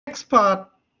next part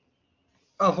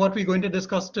of what we're going to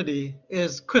discuss today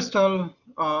is crystal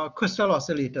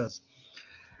oscillators.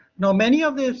 Now, many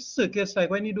of the circuits, like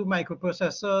when you do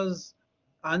microprocessors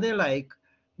and the like,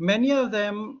 many of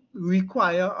them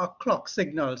require a clock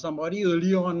signal. Somebody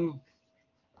early on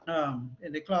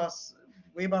in the class,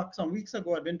 way back some weeks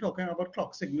ago, had been talking about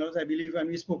clock signals, I believe, when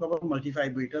we spoke about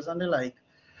multivibrators and the like.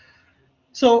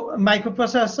 So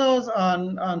microprocessors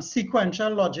and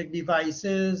sequential logic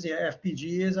devices, yeah,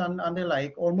 FPGAs and the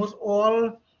like, almost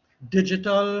all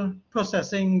digital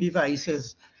processing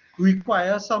devices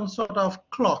require some sort of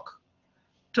clock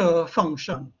to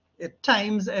function. It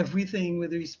times everything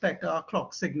with respect to our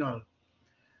clock signal.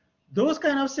 Those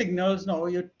kind of signals now,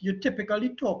 you're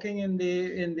typically talking in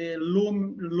the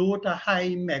low to high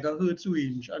megahertz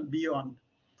range and beyond.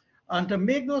 And to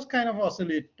make those kind of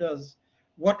oscillators,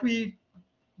 what we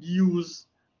use,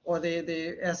 or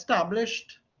the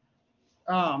established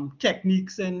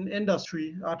techniques in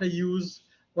industry are to use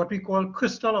what we call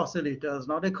crystal oscillators.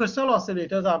 Now, the crystal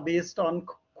oscillators are based on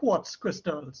quartz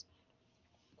crystals.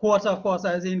 Quartz, of course,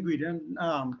 as the ingredient,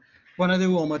 one of the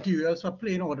raw materials for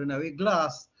plain ordinary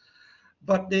glass.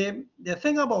 But the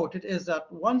thing about it is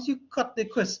that once you cut the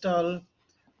crystal,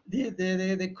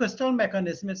 the crystal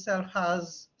mechanism itself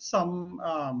has some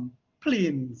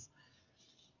planes,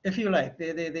 if you like,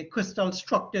 the crystal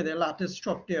structure, the lattice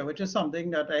structure, which is something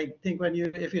that I think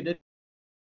if you did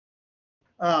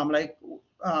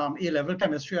A-level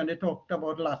chemistry and they talked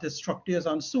about lattice structures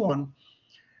and so on,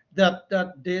 that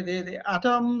the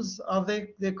atoms of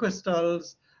the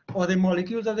crystals or the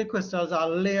molecules of the crystals are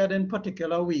layered in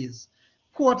particular ways.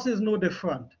 Quartz is no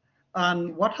different.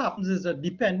 And what happens is that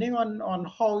depending on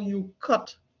how you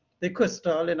cut the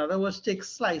crystal, in other words, take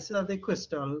slices of the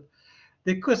crystal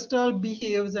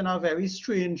behaves in a very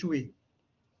strange way.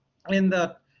 In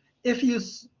that, if you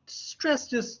stress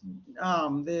this,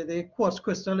 the quartz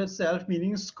crystal itself,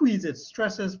 meaning squeeze it,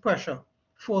 stress is pressure,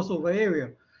 force over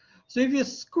area. So if you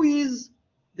squeeze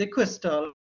the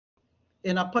crystal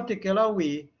in a particular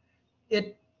way,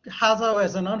 it has a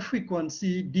resonant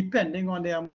frequency depending on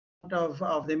the amount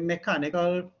of the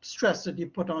mechanical stress that you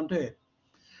put onto it.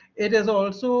 It is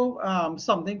also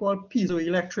something called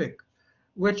piezoelectric,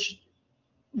 which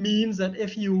means that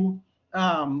if you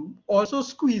also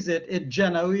squeeze it, it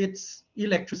generates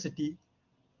electricity,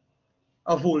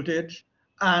 a voltage,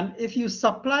 and if you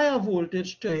supply a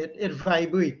voltage to it, it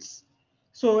vibrates.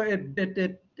 So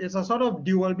it's a sort of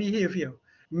dual behavior.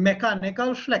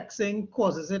 Mechanical flexing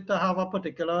causes it to have a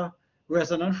particular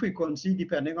resonant frequency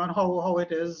depending on how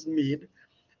it is made.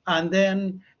 And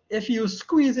then if you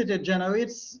squeeze it, it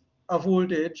generates a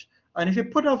voltage. And if you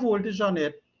put a voltage on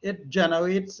it, it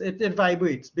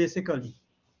vibrates, basically.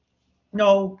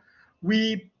 Now,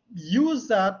 we use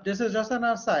that, this is just an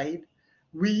aside,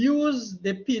 we use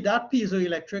that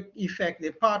piezoelectric effect,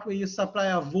 the part where you supply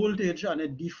a voltage and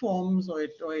it deforms or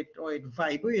it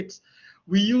vibrates.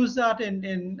 We use that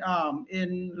in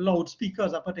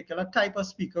loudspeakers, a particular type of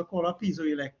speaker called a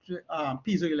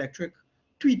piezoelectric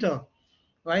tweeter,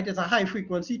 right? It's a high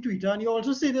frequency tweeter. And you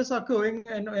also see this occurring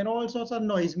in all sorts of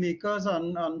noisemakers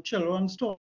and children's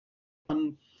toys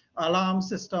and alarm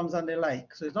systems and the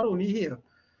like. So it's not only here.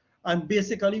 And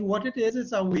basically what it is,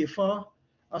 it's a wafer,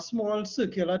 a small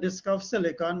circular disc of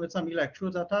silicon with some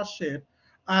electrodes attached to it.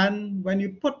 And when you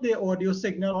put the audio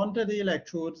signal onto the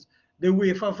electrodes, the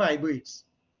wafer vibrates.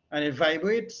 And it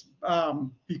vibrates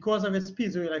because of its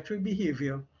piezoelectric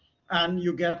behavior, and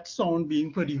you get sound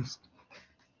being produced.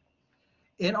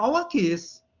 In our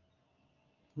case,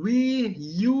 we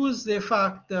use the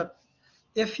fact that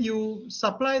if you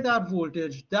supply that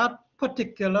voltage, that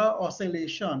particular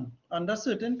oscillation under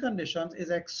certain conditions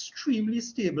is extremely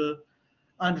stable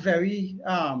and very,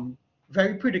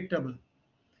 very predictable.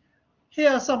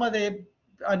 Here are some of the,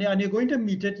 and you're going to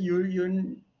meet it, you're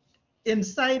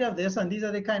inside of this, and these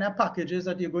are the kind of packages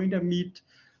that you're going to meet,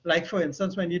 like for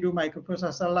instance, when you do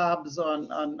microprocessor labs and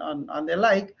the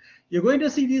like, you're going to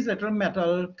see these little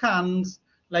metal cans,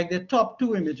 like the top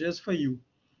two images for you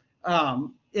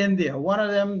in there. One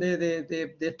of them,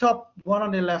 the top one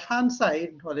on the left-hand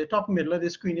side, or the top middle of the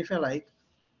screen, if you like.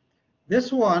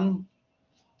 This one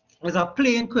is a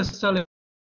plain crystal.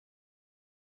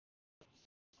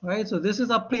 Right, so this is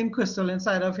a plain crystal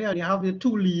inside of here, and you have the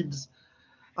two leads.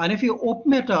 And if you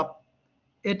open it up,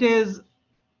 it is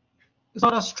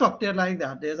sort of structured like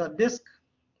that. There's a disc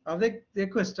of the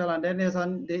crystal, and then there's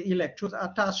the electrodes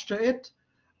attached to it,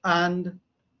 and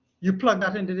you plug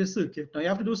that into the circuit. Now you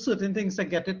have to do certain things to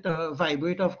get it to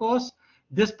vibrate, of course.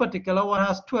 This particular one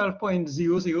has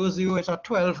 12.000, it's a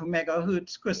 12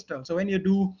 megahertz crystal. So when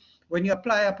you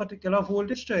apply a particular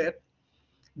voltage to it,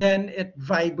 then it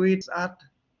vibrates at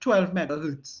 12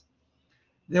 megahertz.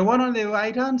 The one on the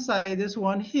right-hand side, this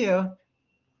one here,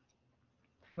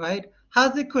 right,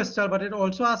 has the crystal, but it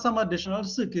also has some additional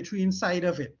circuitry inside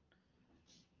of it.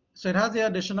 So it has the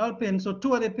additional pins. So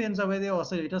two of the pins are where the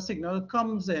oscillator signal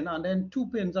comes in, and then two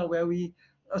pins are where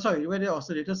where the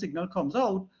oscillator signal comes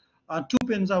out, and two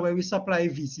pins are where we supply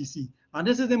VCC. And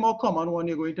this is the more common one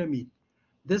you're going to meet.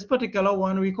 This particular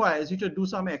one requires you to do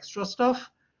some extra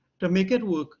stuff to make it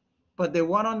work, but the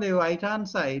one on the right-hand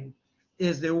side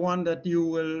is the one that you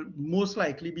will most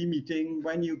likely be meeting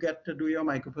when you get to do your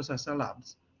microprocessor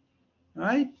labs. All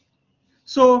right?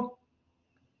 So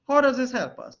how does this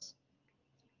help us?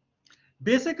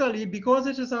 Basically, because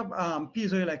it is a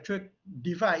piezoelectric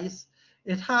device,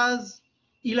 it has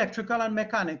electrical and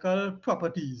mechanical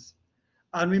properties.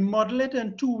 And we model it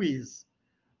in two ways.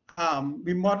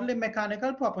 We model the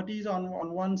mechanical properties on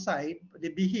one side, the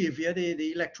behavior,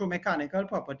 the electromechanical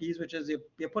properties, which is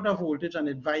you put a voltage and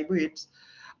it vibrates.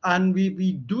 And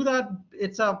we do that,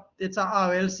 it's a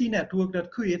RLC network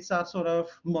that creates that sort of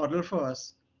model for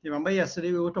us. Remember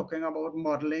yesterday we were talking about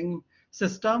modeling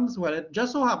systems? Well, it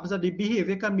just so happens that the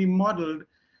behavior can be modeled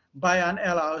by an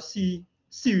LRC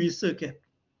series circuit.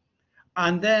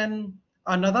 And then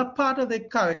another part of the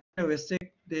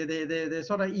characteristic, the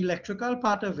sort of electrical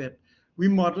part of it, we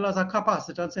model as a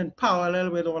capacitance in parallel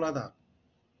with all of that.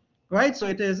 Right? So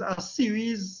it is a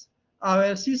series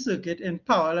RLC circuit in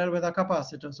parallel with a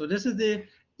capacitor. So this is the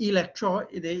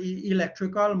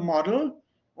electrical model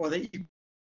or the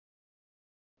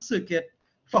circuit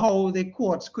for how the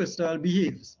quartz crystal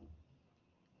behaves.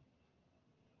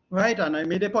 Right, and I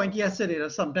made a point yesterday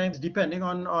that sometimes, depending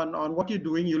on what you're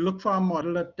doing, you look for a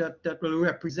model that will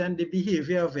represent the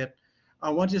behavior of it.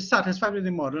 And once you're satisfied with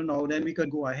the model now, then we can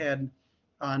go ahead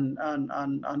and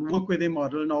work with the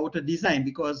model now to design.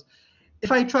 Because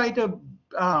if I try to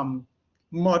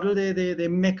model the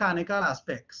mechanical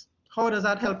aspects, how does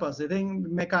that help us? I think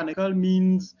mechanical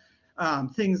means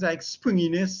things like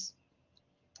springiness,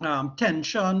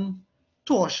 tension,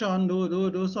 torsion,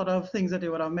 those sort of things that they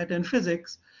would have met in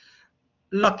physics.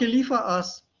 Luckily for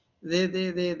us,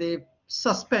 the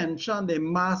suspension, the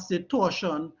mass, the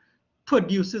torsion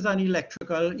produces an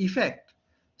electrical effect.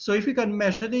 So if we can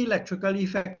measure the electrical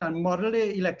effect and model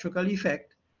the electrical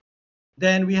effect,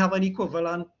 then we have an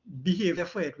equivalent behavior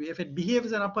for it. If it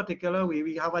behaves in a particular way,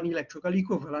 we have an electrical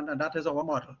equivalent, and that is our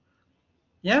model.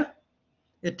 Yeah?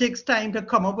 It takes time to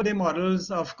come up with the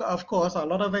models, of course, a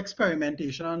lot of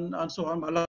experimentation and so on.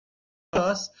 But like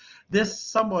us,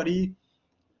 somebody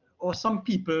or some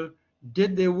people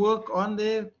did their work on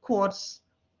the quartz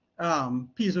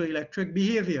piezoelectric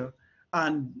behavior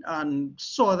and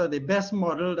saw that the best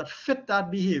model that fit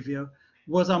that behavior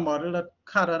was a model that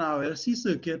had an RLC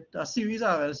circuit, a series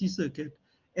RLC circuit,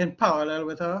 in parallel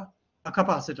with a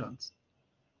capacitance,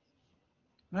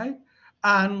 right?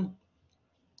 And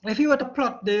if you were to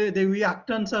plot the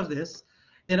reactance of this,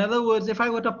 in other words, if I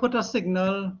were to put a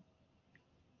signal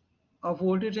of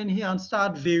voltage in here and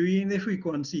start varying the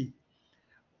frequency,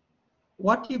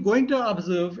 what you're going to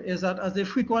observe is that as the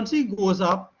frequency goes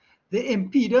up, the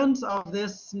impedance of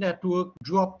this network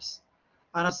drops.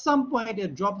 And at some point,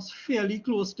 it drops fairly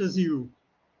close to zero.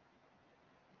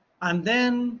 And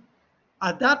then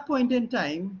at that point in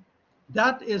time,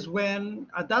 that is when,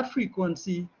 at that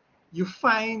frequency, you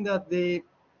find that the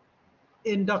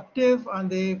inductive and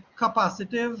the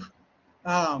capacitive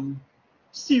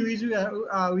series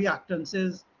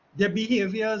reactances, their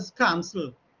behaviors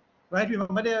cancel. Right?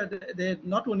 Remember, they're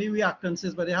not only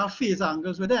reactances, but they have phase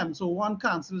angles with them. So one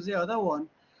cancels the other one.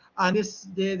 And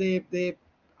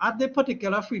at the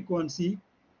particular frequency,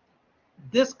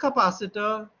 this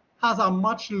capacitor has a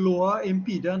much lower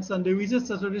impedance than the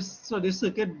resistor. So the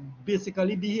circuit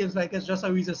basically behaves like it's just a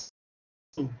resistor.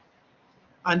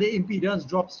 And the impedance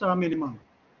drops to a minimum.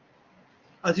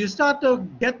 As you start to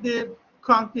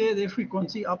crank the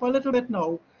frequency up a little bit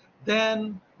now,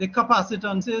 then the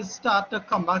capacitances start to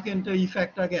come back into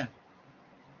effect again.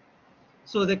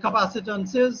 So the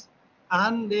capacitances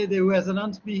and the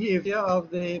resonance behavior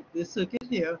of the circuit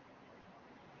here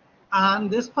and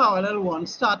this parallel one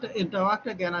start to interact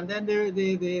again, and then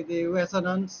the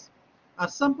resonance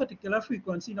at some particular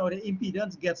frequency, now the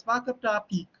impedance gets back up to a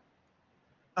peak.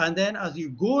 And then as you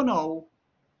go now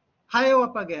higher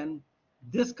up again,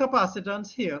 this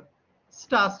capacitance here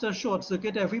starts to short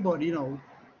circuit everybody now,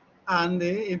 and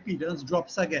the impedance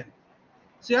drops again.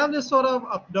 So you have this sort of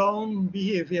up-down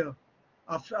behavior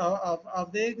of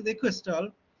the crystal.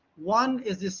 One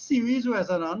is the series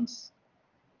resonance,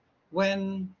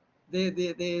 when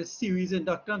the series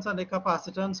inductance and the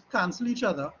capacitance cancel each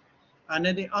other. And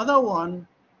then the other one,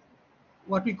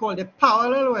 what we call the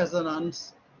parallel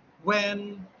resonance,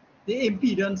 when the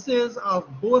impedances of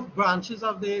both branches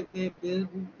of the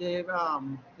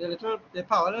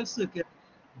parallel circuit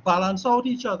balance out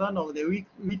each other. Now they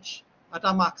reach at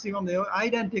a maximum, they are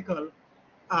identical,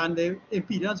 and the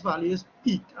impedance value is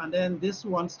peaked, and then this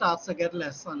one starts to get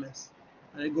less and less,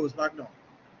 and it goes back down.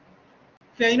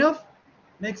 Fair enough?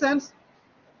 Make sense?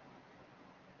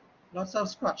 Lots of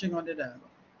scratching on the diagram.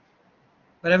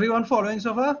 But everyone following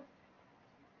so far?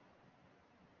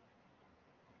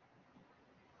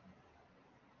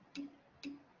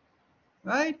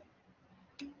 Right?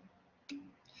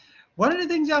 One of the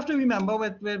things you have to remember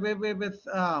with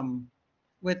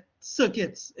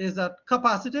circuits is that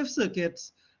capacitive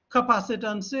circuits,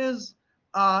 capacitances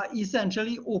are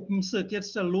essentially open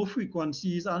circuits to low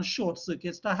frequencies and short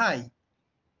circuits to high.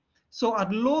 So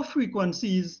at low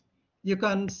frequencies, you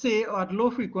can say at low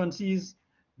frequencies,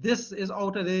 this is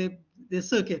out of the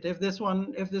circuit. If this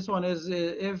one is,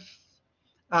 the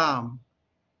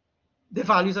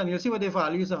values, and you'll see what the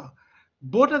values are.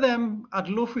 Both of them at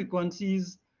low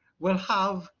frequencies will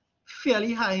have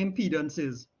fairly high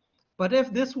impedances. But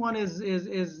if this one is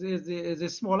a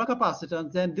smaller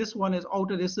capacitance, then this one is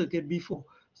out of the circuit before.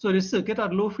 So the circuit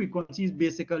at low frequencies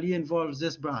basically involves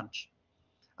this branch.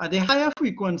 At the higher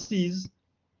frequencies,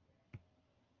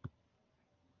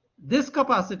 this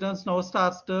capacitance now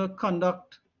starts to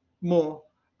conduct more,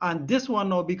 and this one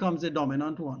now becomes the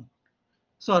dominant one.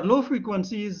 So at low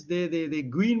frequencies, the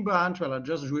green branch, well, I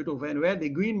just drew it over in red, the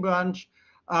green branch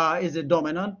is a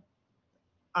dominant,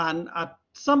 and at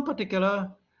some particular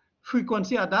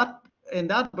frequency in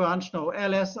that branch now,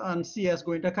 LS and CS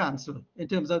going to cancel in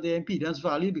terms of the impedance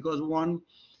value, because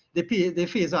the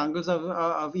phase angles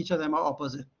of each of them are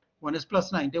opposite. One is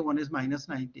plus 90, one is minus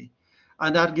 90.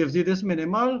 And that gives you this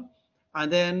minimal.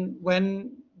 And then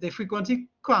when the frequency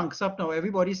cranks up now,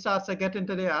 everybody starts to get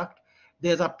into the act.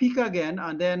 There's a peak again,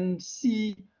 and then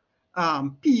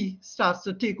P starts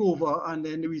to take over, and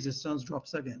then the resistance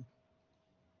drops again.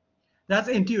 That's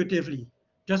intuitively,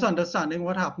 just understanding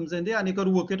what happens in there, and you could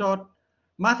work it out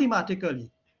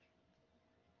mathematically.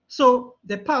 So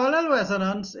the parallel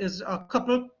resonance is a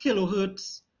couple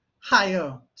kilohertz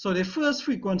higher. So the first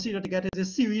frequency that you get is a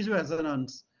series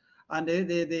resonance, and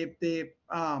the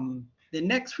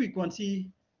next frequency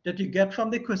that you get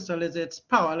from the crystal is its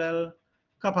parallel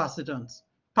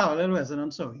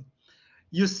resonance, sorry.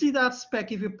 You see that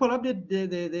spec, if you pull up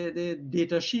the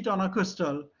data sheet on a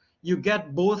crystal, you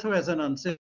get both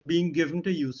resonances being given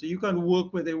to you. So you can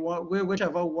work with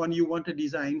whichever one you want to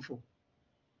design for.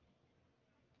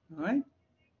 All right.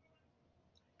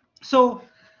 So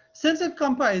since it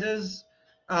comprises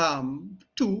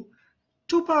two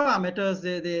parameters,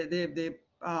 the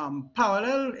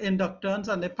parallel inductance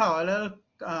and the parallel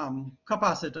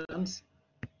capacitance,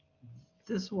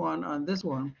 this one and this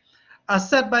one, are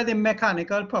set by the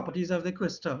mechanical properties of the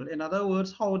crystal. In other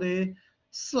words, how they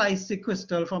slice the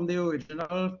crystal from the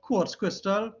original quartz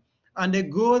crystal, and they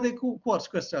grow the quartz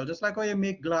crystal, just like how you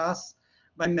make glass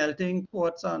by melting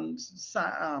quartz on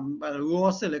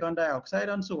raw silicon dioxide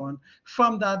and so on.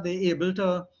 From that, they're able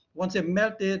to, once they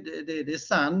melt the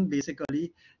sand,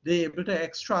 basically, they're able to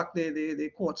extract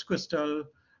the quartz crystal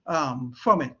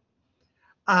from it.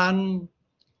 And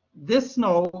this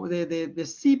now, the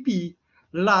CP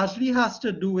largely has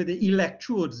to do with the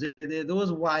electrodes,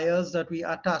 those wires that we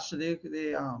attach to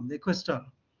the crystal.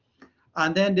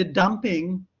 And then the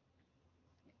damping,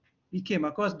 we came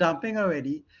across damping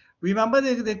already. Remember,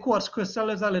 the quartz crystal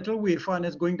is a little wafer, and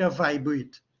it's going to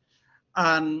vibrate.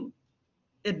 And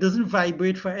it doesn't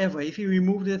vibrate forever. If you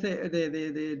remove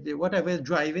the whatever is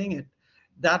driving it,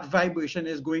 that vibration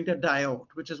is going to die out,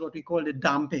 which is what we call the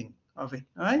damping of it,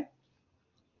 all right?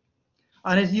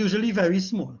 And it's usually very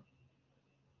small.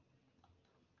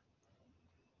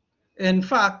 In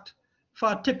fact,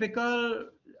 for a typical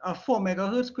 4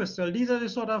 megahertz crystal, these are the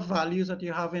sort of values that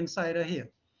you have inside of here.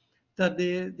 That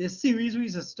the series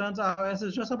resistance, RS,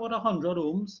 is just about 100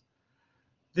 ohms.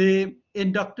 The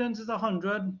inductance is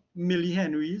 100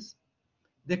 millihenries.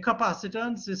 The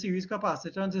capacitance, the series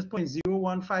capacitance, is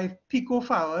 0.015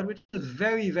 picofarad, which is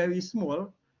very, very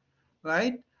small,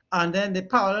 right? And then the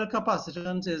parallel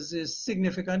capacitance is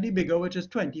significantly bigger, which is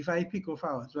 25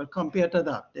 picofarads. Well, compared to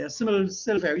that, they're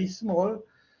still very small,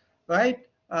 right?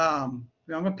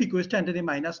 Remember, pico is 10 to the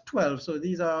minus 12. So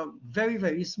these are very,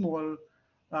 very small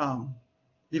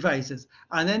devices.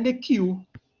 And then the Q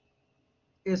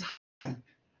is high.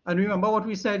 And remember what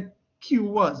we said Q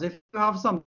was. If you have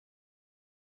some,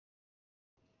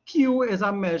 Q is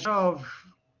a measure of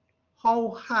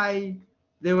how high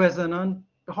the resonance,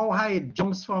 how high it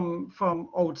jumps from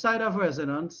outside of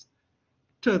resonance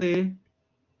to the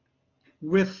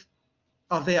width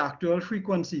of the actual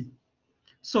frequency.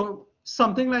 So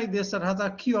something like this that has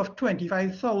a Q of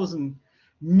 25,000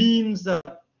 means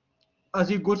that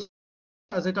as you go,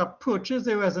 as it approaches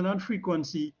the resonant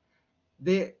frequency,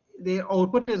 the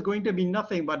output is going to be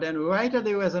nothing, but then right at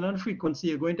the resonant frequency,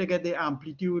 you're going to get the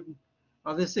amplitude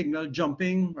of the signal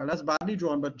jumping, well, that's badly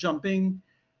drawn, but jumping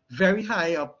very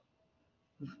high up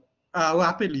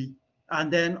rapidly.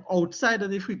 And then outside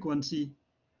of the frequency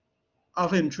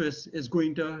of interest is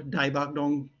going to die back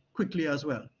down quickly as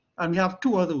well. And we have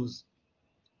two of those,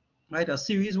 right? A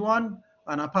series one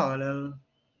and a parallel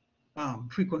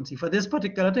frequency. For this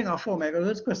particular thing, a 4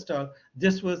 megahertz crystal,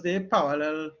 this was the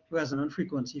parallel resonant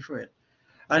frequency for it.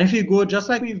 And if you go just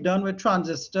like we've done with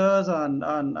transistors and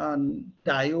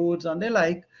diodes and the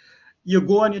like, you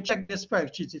go and you check the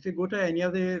spreadsheets. If you go to any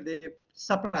of the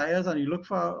suppliers and you look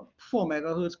for 4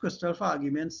 megahertz crystal for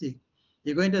argument's sake,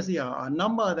 you're going to see a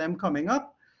number of them coming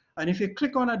up. And if you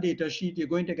click on a data sheet, you're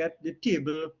going to get the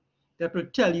table that will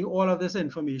tell you all of this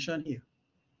information here.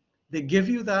 They give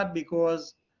you that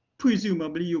because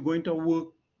presumably you're going to work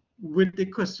with the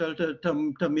crystal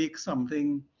to make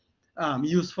something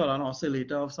useful, an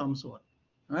oscillator of some sort,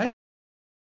 right?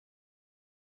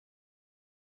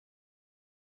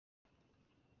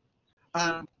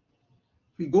 And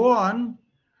we go on,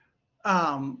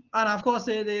 and of course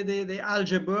the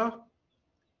algebra,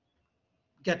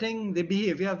 getting the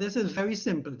behavior of this is very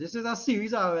simple. This is a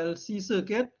series RLC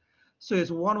circuit, so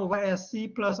it's 1 over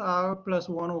SC plus R plus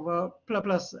 1 over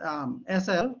plus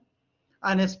SL,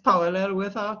 and it's parallel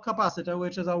with our capacitor,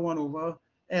 which is a 1 over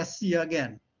SC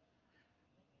again.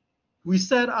 We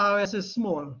said RS is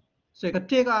small, so you could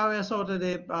take RS out of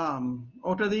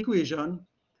the equation,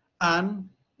 and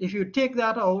if you take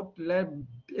that out,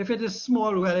 if it is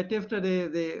small relative to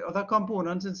the other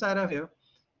components inside of here,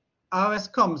 RS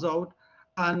comes out,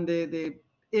 and the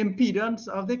impedance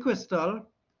of the crystal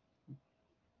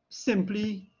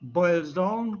simply boils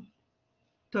down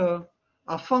to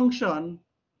a function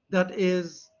that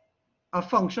is a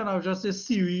function of just a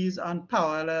series and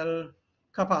parallel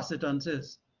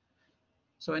capacitances.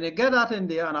 So when you get that in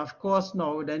there, and of course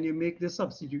now, then you make the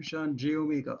substitution J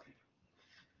omega,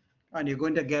 and you're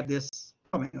going to get this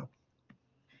coming up.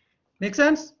 Make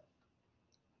sense?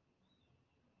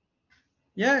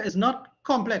 Yeah, it's not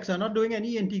complex. I'm not doing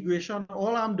any integration.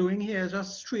 All I'm doing here is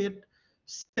just straight,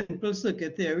 simple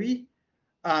circuit theory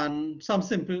and some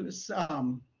simple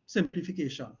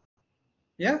simplification.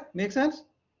 Yeah, make sense?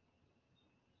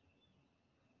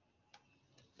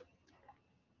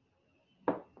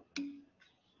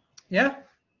 Yeah.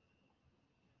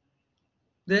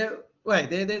 The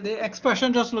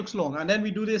expression just looks long, and then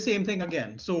we do the same thing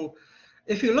again. So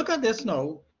if you look at this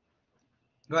now,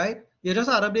 right, you just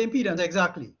add up the impedance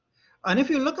exactly. And if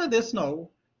you look at this now,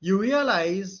 you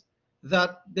realize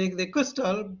that the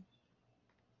crystal,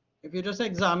 if you just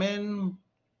examine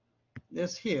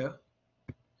this here,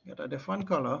 get a different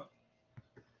color.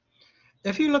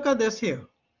 If you look at this here,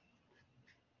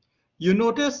 you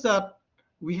notice that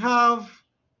we have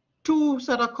two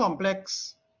set of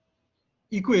complex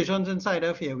equations inside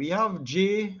of here. We have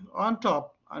J on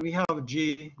top and we have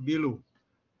J below.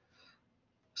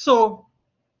 So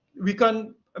we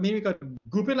can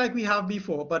group it like we have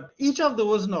before, but each of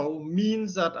those now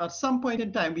means that at some point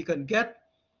in time we can get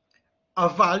a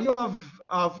value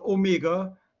of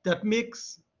omega that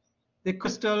makes the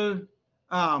crystal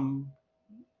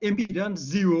impedance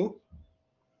 0.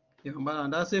 Yeah,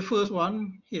 and that's the first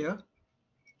one here.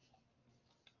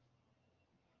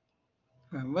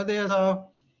 Remember,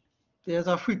 there's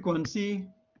a frequency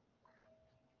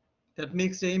that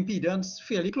makes the impedance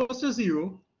fairly close to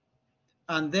 0,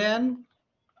 and then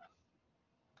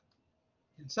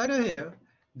inside of here,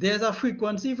 there's a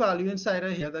frequency value inside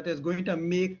of here that is going to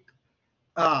make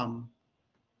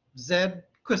Z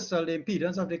crystal, the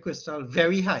impedance of the crystal,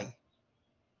 very high.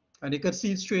 And you can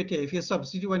see it straight here. If you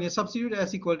substitute, when you substitute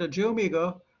S equal to J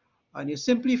omega, and you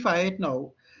simplify it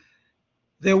now,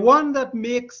 the one that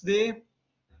makes the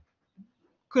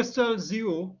crystal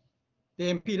 0,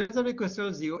 the impedance of the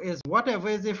crystal 0, is whatever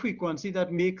is the frequency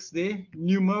that makes the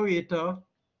numerator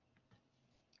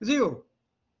 0.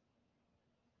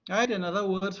 Right? In other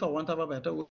words, for want of a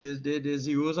better word, is the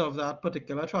zeros of that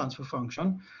particular transfer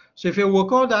function. So if you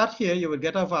work out that here, you would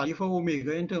get a value for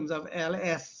omega in terms of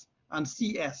LS and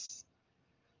CS.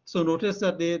 So notice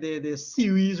that the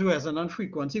series resonant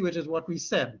frequency, which is what we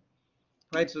said,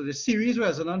 right? So the series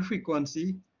resonant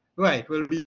frequency, right, will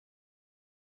be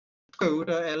square root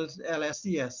of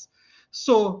LSCS.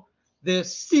 So the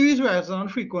series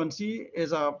resonant frequency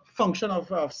is a function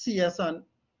of CS and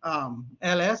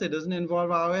LS. It doesn't involve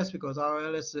RS because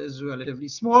RLS is relatively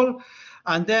small.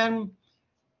 And then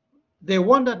the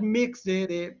one that makes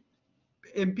the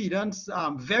impedance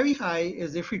very high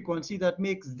is the frequency that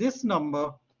makes this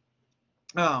number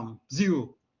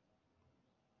 0.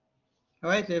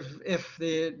 Right? If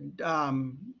the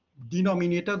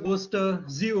denominator goes to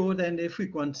 0, then the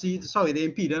frequency, sorry, the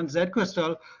impedance Z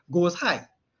crystal goes high.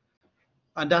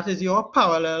 And that is your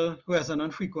parallel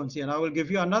resonant frequency. And I will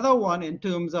give you another one in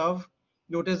terms of,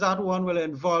 notice that one will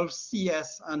involve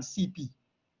CS and CP.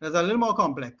 That's a little more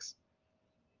complex.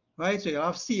 Right? So you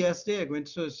have CS there,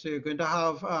 so you're going to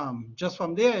have, just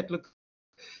from there, it looks,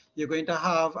 you're going to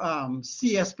have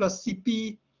CS plus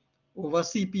CP over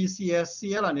CP, CS,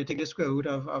 CL, and you take the square root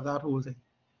of that whole thing.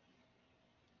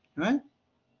 Right?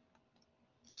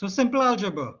 So simple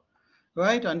algebra,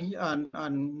 right? And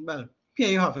well, here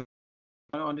you have it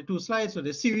on the two slides. So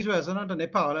the series resonant and the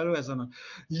parallel resonant.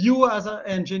 You as an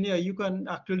engineer, you can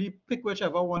actually pick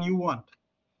whichever one you want,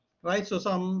 right? So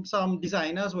some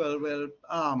designers will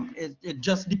it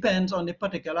just depends on the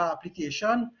particular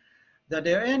application that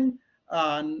they're in,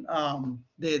 and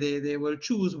they will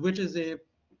choose which is the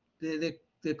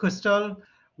crystal,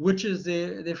 which is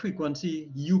the frequency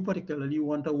you particularly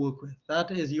want to work with.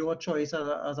 That is your choice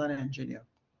as an engineer,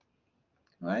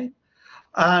 right?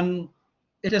 And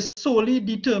it is solely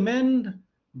determined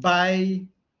by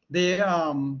the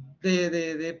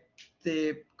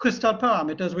crystal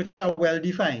parameters which are well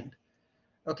defined.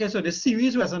 Okay, so the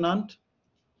series resonant,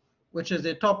 which is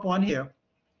the top one here,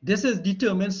 this is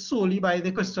determined solely by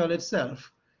the crystal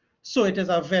itself. So it is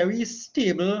a very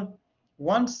stable,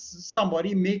 once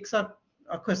somebody makes a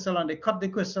crystal and they cut the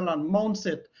crystal and mounts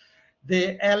it,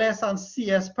 the LS and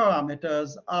CS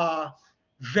parameters are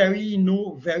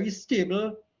very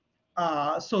stable.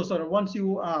 So sort of once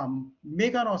you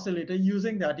make an oscillator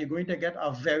using that, you're going to get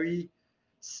a very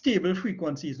stable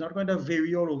frequency. It's not going to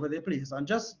vary all over the place. And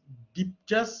just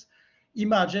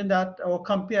imagine that, or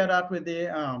compare that with the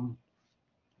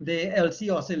LC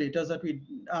oscillators that we,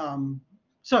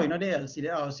 sorry, not the LC, the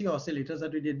RC oscillators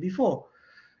that we did before.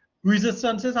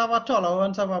 Resistances have a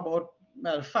tolerance of about,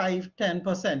 well,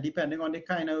 5–10%, depending on the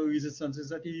kind of resistances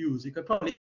that you use. You could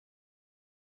probably,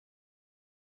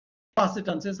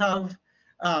 capacitances have,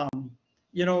 in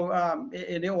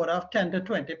the order of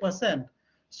 10–20%.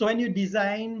 So when you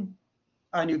design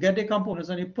and you get the components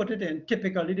and you put it in,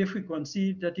 typically the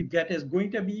frequency that you get is going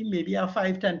to be maybe a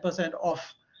 5–10%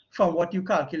 off from what you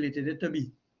calculated it to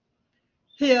be.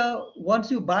 Here, once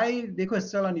you buy the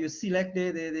crystal and you select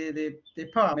the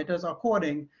parameters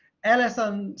according, LS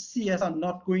and CS are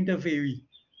not going to vary,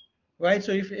 right?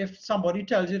 So if somebody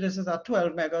tells you this is a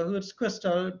 12 megahertz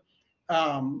crystal,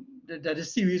 that the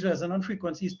series resonant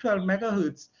frequency is 12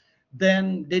 megahertz,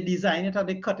 then they design it and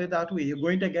they cut it that way. You're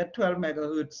going to get 12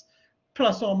 megahertz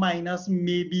plus or minus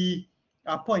maybe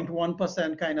a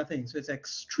 0.1% kind of thing. So it's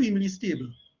extremely stable.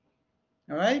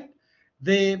 All right.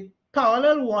 The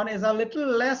parallel one is a little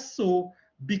less so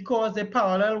because the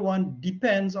parallel one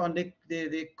depends on the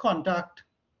contact,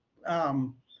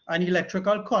 an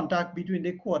electrical contact between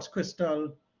the quartz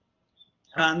crystal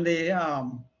and the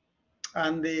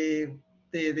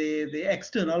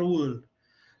external world.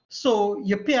 So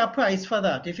you pay a price for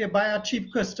that. If you buy a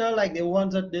cheap crystal like the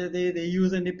ones that they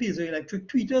use in the piezoelectric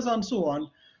tweeters and so on,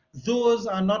 those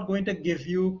are not going to give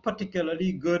you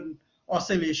particularly good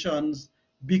oscillations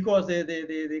because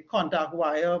the contact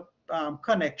wire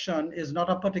connection is not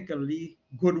a particularly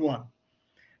good one.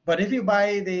 But if you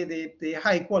buy the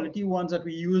high quality ones that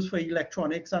we use for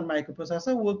electronics and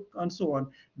microprocessor work and so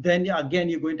on, then again,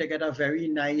 you're going to get a very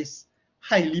nice,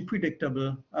 highly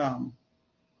predictable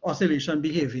oscillation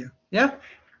behavior. Yeah.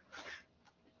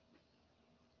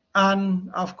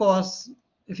 And of course,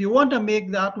 if you want to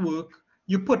make that work,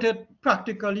 you put it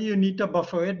practically, you need to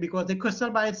buffer it because the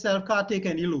crystal by itself can't take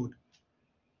any load.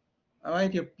 All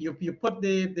right, you put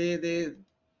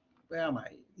where am I?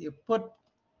 You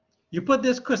put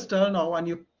this crystal now and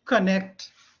you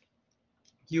connect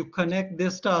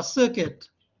this to a circuit.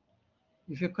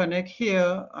 If you connect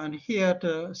here and here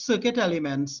to circuit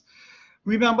elements,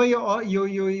 remember you're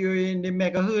in the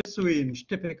megahertz range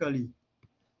typically.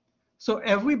 So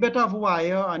every bit of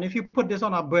wire, and if you put this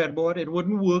on a breadboard, it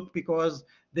wouldn't work because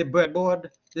the breadboard,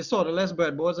 the solderless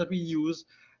breadboards that we use,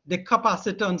 the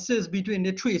capacitances between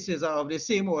the traces are of the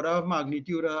same order of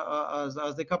magnitude as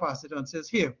the capacitances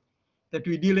here that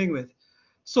we're dealing with.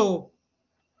 So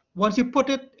once you put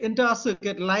it into a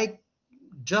circuit like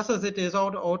just as it is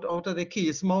out of the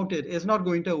case mounted, it's not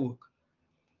going to work.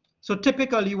 So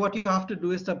typically what you have to do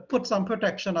is to put some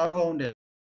protection around it.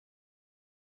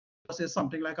 This is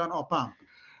something like an op-amp.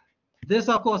 This,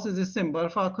 of course, is a symbol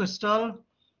for a crystal,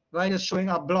 right? It's showing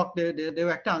a block. The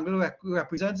rectangle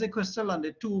represents a crystal, and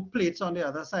the two plates on the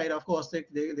other side, of course,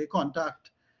 they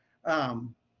contact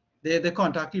they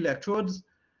contact electrodes,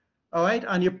 all right?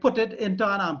 And you put it into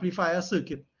an amplifier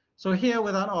circuit. So here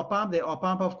with an op-amp, the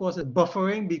op-amp, of course, is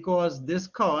buffering because this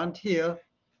current here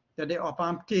that the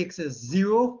op-amp takes is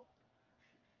zero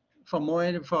for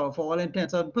all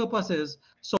intents and purposes.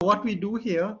 So what we do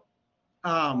here,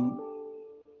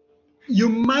 you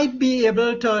might be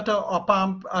able to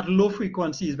op-amp at low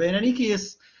frequencies, but in any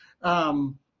case,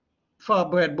 for a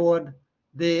breadboard,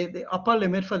 the upper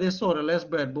limit for this solderless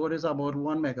breadboard is about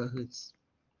 1 megahertz,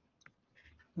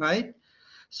 right?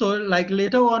 So like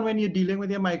later on when you're dealing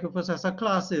with your microprocessor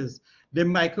classes, the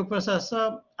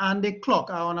microprocessor and the clock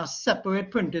are on a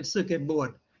separate printed circuit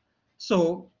board.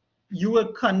 So you will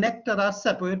connect to that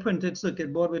separate printed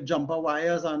circuit board with jumper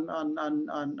wires and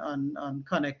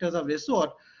connectors of this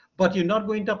sort, but you're not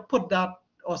going to put that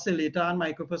oscillator and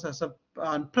microprocessor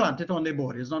and plant it on the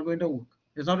board. It's not going to work.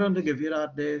 It's not going to give you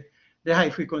that the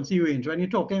high frequency range. When you're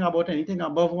talking about anything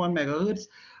above 1 megahertz,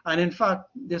 and in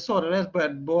fact, the solderless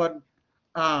breadboard,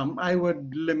 I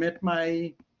would limit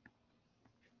my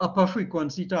upper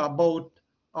frequency to about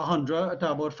 100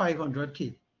 to about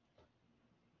 500K.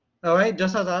 All right,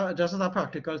 just as a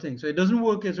practical thing. So it doesn't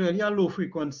work. It's really a low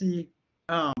frequency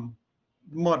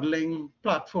modeling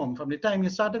platform. From the time you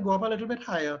start to go up a little bit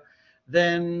higher,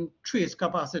 then trace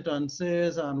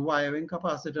capacitances and wiring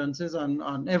capacitances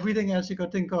and everything else you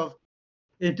could think of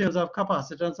in terms of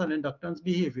capacitance and inductance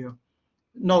behavior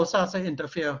now starts to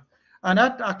interfere. And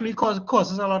that actually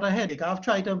causes a lot of headache. I've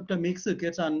tried to make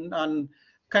circuits and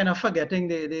kind of forgetting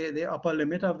the upper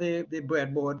limit of the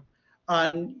breadboard.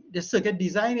 And the circuit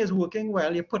design is working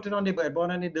well. You put it on the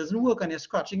breadboard and it doesn't work and you're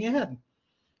scratching your head,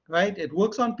 right? It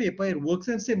works on paper, it works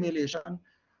in simulation.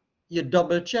 You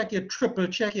double check, you triple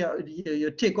check,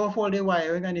 you take off all the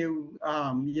wiring and you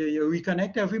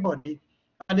reconnect everybody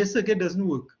and the circuit doesn't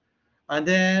work. And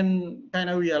then kind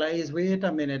of realize, wait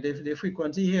a minute, if the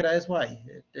frequency here is why.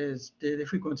 The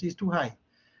frequency is too high,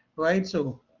 right?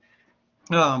 So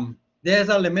there's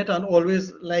a limit, and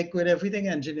always, like with everything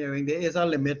engineering, there is a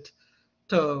limit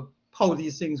to how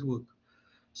these things work.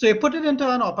 So you put it into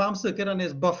an op-amp circuit and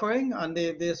it's buffering, and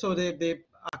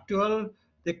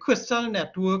the crystal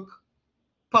network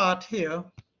part here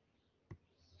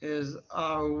is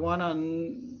R1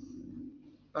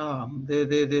 and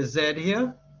the Z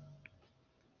here.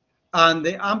 And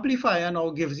the amplifier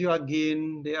now gives you a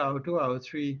gain, the R2,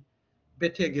 R3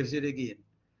 bit here gives you the gain,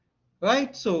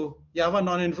 right? So you have a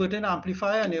non-inverting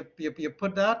amplifier and you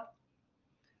put that,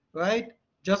 right?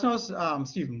 Just now,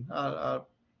 Stephen, I'll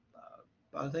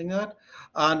think that.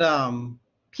 And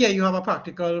here you have a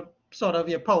practical sort of,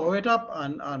 you power it up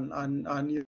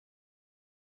and you,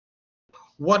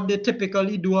 what they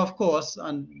typically do, of course,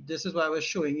 and this is why I was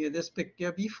showing you this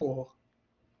picture before,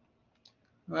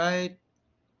 right?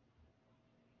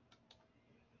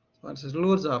 Once it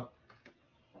loads up,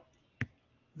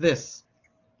 this.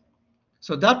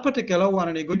 So that particular one,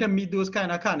 and you're going to meet those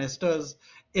kind of canisters.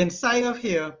 Inside of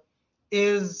here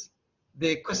is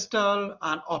the crystal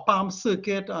and op-amp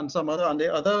circuit and some other, and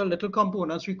the other little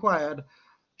components required,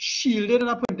 shielded in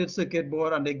a printed circuit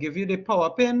board, and they give you the power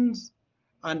pins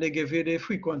and they give you the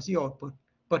frequency output.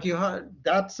 But you have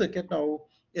that circuit now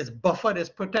is buffered, is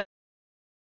protected,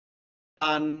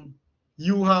 and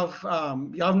you have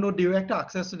no direct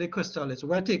access to the crystal. It's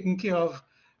well taken care of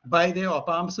by the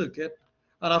op-amp circuit.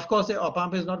 And of course, the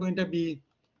op-amp is not going to be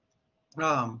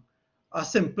a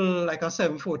simple, like a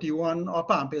 741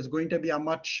 op-amp. It's going to be a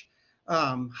much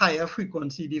higher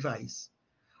frequency device.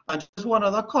 And just one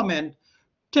other comment,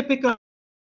 typical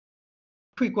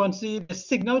frequency, the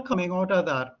signal coming out of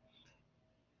that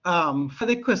for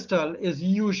the crystal is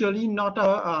usually not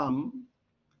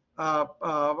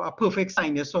a perfect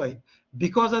sinusoid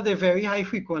because of the very high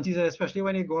frequencies, especially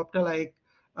when you go up to like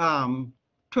 20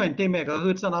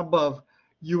 megahertz and above.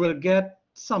 You will get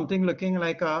something looking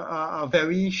like a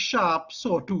very sharp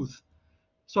sawtooth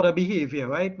sort of behavior,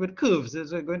 right? With curves,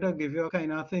 it's going to give you a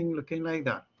kind of thing looking like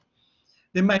that.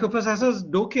 The microprocessors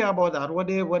don't care about that.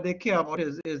 What they care about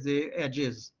is the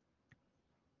edges,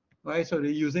 right? So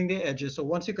they're using the edges. So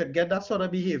once you could get that sort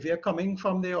of behavior coming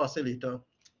from the oscillator,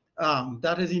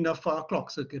 that is enough for a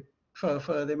clock circuit for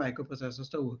the microprocessors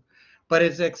to work. But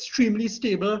it's extremely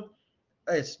stable.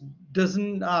 It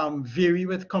doesn't vary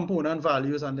with component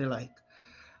values and the like.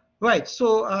 Right,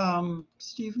 so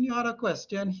Stephen, you had a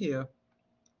question here.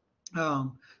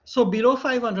 So below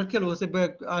 500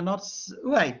 kilohertz are not,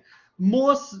 right,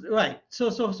 most, right. So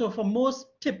for most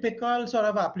typical sort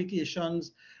of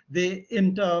applications, the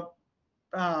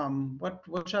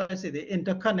what shall I say, the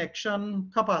interconnection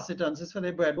capacitances for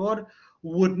the breadboard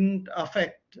wouldn't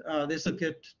affect the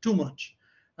circuit too much.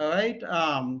 All right.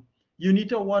 You need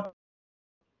to watch,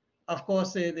 of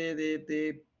course,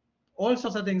 all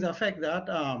sorts of things affect that.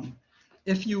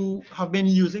 If you have been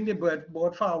using the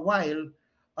breadboard for a while,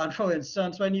 and for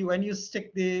instance, when you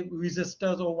stick the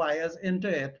resistors or wires into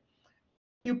it,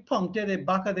 you puncture the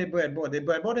back of the breadboard. The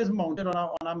breadboard is mounted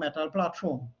on a metal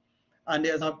platform, and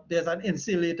there's an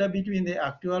insulator between the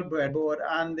actual breadboard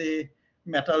and the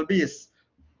metal base.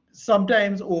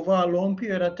 Sometimes over a long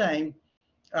period of time,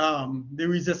 the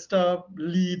resistor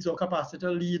leads or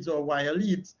capacitor leads or wire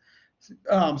leads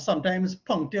sometimes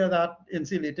puncture that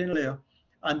insulating layer.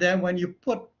 And then when you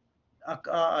put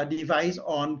a device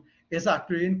on, it's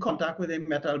actually in contact with the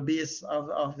metal base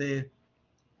of the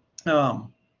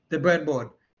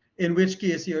breadboard, in which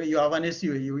case you have an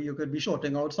issue. You could be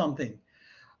shorting out something.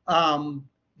 The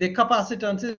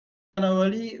capacitance is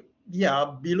generally, yeah,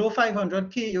 below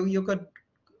 500K, you could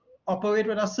operate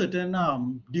with a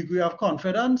certain degree of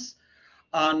confidence,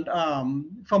 and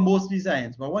for most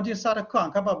designs. But once you start to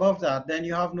crank up above that, then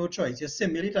you have no choice. You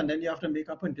simulate, and then you have to make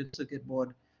a printed circuit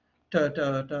board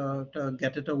to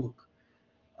get it to work.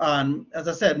 And as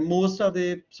I said, most of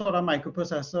the sort of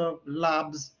microprocessor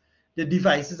labs, the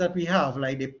devices that we have,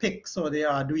 like the PICs or the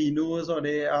Arduinos or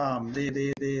the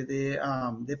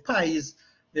Pis,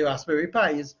 the Raspberry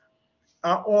Pis,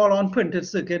 are all on printed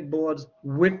circuit boards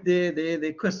with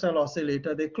the crystal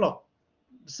oscillator, the clock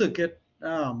circuit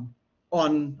on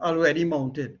already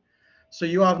mounted. So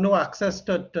you have no access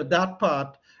to that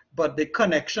part, but the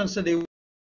connections to the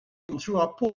through a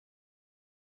port,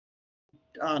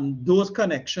 and those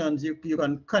connections you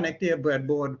can connect to your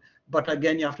breadboard, but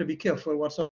again you have to be careful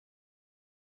what sort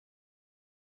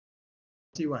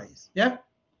of wise. Yeah.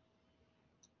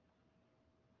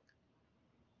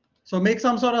 So make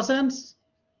some sort of sense?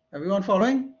 Everyone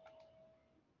following?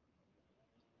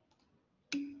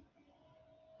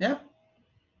 Yeah.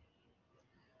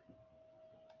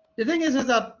 The thing is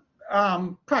that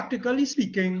practically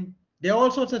speaking, there are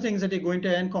all sorts of things that you're going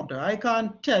to encounter. I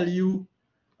can't tell you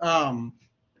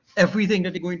everything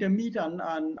that you're going to meet, and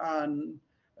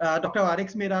Dr.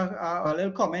 Radix made a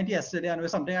little comment yesterday, and it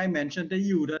was something I mentioned to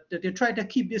you, that you try to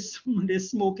keep this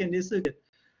smoke in this circuit.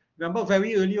 Remember,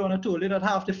 very early on, I told you that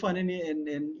half the fun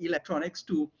in electronics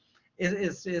too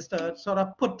is to sort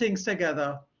of put things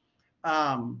together.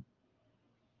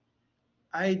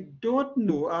 I don't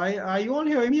know. Are you all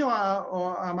hearing me,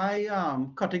 or am I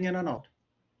cutting in and out?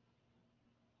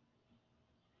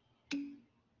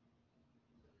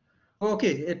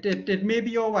 Okay, it may be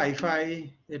your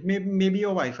Wi-Fi. It may be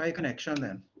your Wi-Fi connection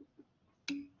then.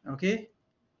 Okay.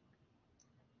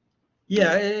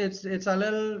 Yeah, it's a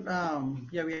little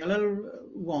yeah, we're a little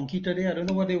wonky today. I don't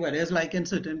know what the weather is like in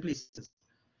certain places.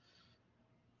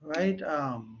 Right?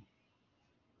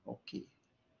 Okay.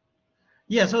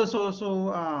 Yeah, so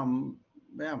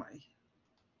where am I?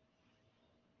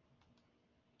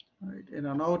 Right, in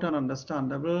and out and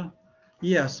understandable.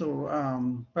 Yeah, so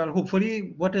well,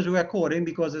 hopefully what is recording,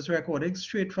 because it's recording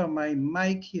straight from my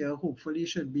mic here, hopefully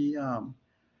should be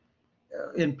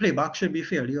in playback, should be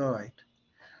fairly all right.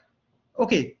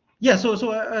 Okay, yeah, so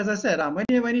as I said, when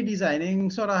you're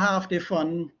designing, sort of half the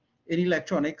fun in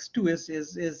electronics too is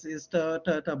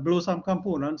to blow some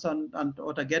components and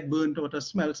or to get burnt or to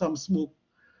smell some smoke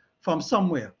from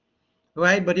somewhere,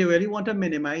 right? But you really want to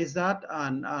minimize that,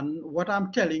 and what I'm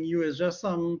telling you is just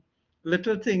some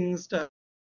little things to,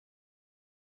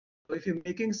 if you're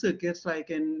making circuits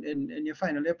like in your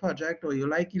final year project, or you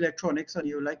like electronics and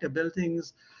you like to build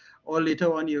things, or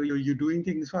later on you're doing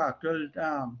things for actual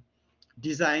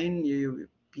design,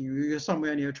 you're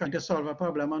somewhere and you're trying to solve a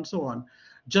problem and so on.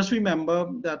 Just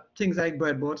remember that things like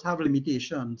breadboards have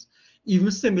limitations.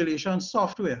 Even simulation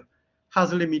software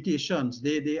has limitations.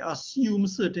 They assume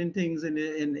certain things in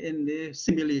the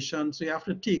simulation, so you have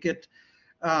to take it.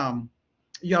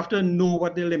 You have to know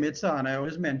what the limits are, and I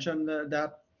always mention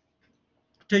that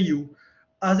to you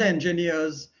as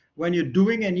engineers. When you're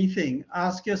doing anything,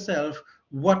 ask yourself,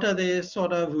 what are the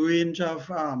sort of range of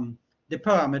the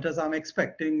parameters I'm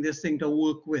expecting this thing to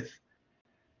work with,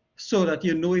 so that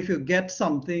you know if you get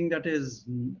something that is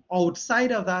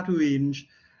outside of that range,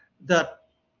 that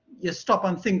you stop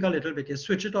and think a little bit, you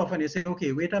switch it off and you say,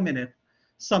 okay, wait a minute,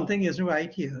 something isn't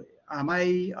right here. Am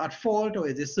I at fault, or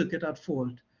is the circuit at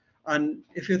fault? And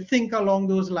if you think along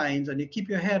those lines and you keep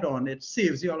your head on, it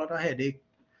saves you a lot of headaches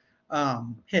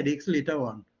later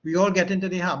on. We all get into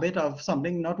the habit of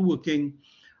something not working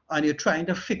and you're trying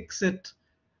to fix it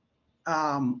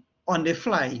on on the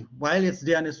fly while it's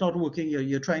there and it's not working.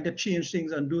 You're trying to change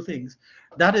things and do things.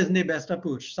 That isn't the best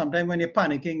approach. Sometimes when you're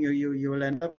panicking, you will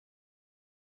end up.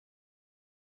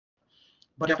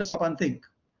 But you have to stop and think.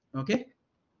 Okay.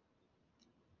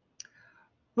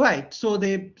 Right. So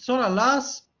the sort of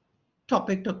last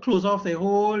topic to close off the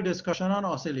whole discussion on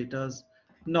oscillators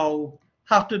now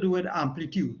have to do with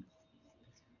amplitude.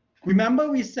 Remember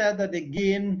we said that the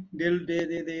gain, the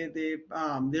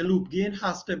loop gain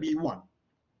has to be 1.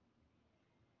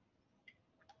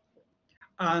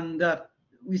 And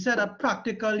we said that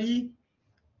practically,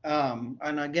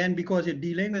 and again, because you're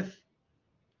dealing with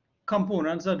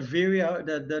components that vary,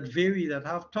 that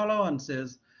have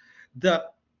tolerances,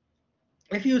 that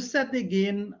if you set the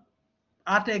gain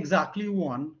at exactly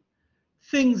 1,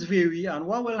 things vary, and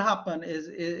what will happen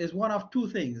is one of two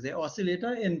things. The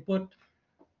oscillator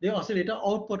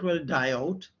output will die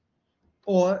out,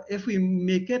 or if we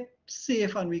make it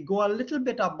safe and we go a little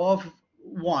bit above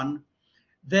 1,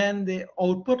 then the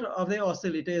output of the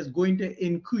oscillator is going to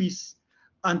increase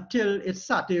until it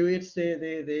saturates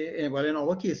well, in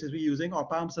our cases, we're using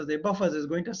op amps as the buffers, is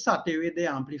going to saturate the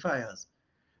amplifiers,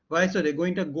 right? So they're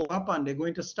going to go up and they're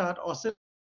going to start oscillating,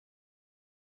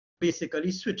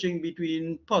 basically switching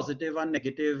between positive and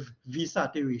negative V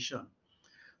saturation.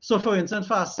 So for instance,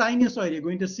 for a sinusoid, you're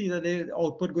going to see that the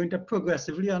output going to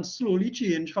progressively and slowly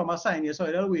change from a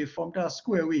sinusoidal waveform to a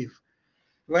square wave,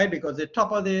 right? Because the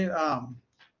top of the,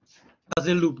 as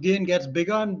the loop gain gets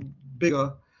bigger and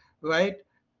bigger, right?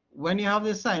 When you have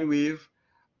the sine wave,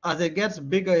 as it gets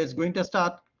bigger, it's going to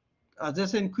start, as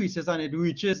this increases and it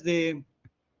reaches the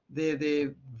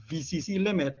VCC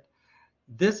limit,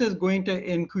 this is going to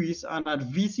increase, and at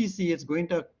VCC,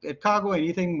 it can't go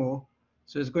anything more.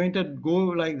 So it's going to go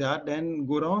like that, then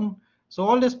go down. So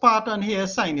all this pattern here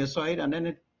is sinusoid, and then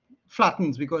it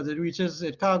flattens because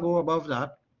it can't go above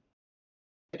that.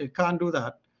 It can't do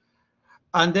that.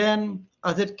 And then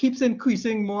as it keeps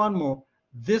increasing more and more,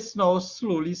 this now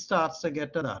slowly starts to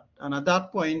get to that. And at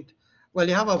that point, well,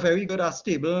 you have a very good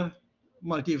stable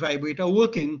multivibrator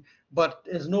working, but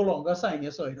it's no longer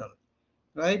sinusoidal,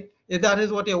 right? If that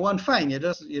is what you want, fine. You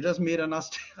just made an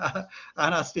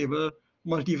unstable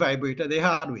multivibrator the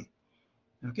hard way.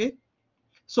 Okay.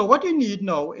 So what you need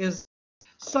now is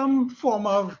some form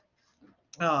of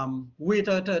way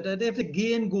to if the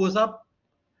gain goes up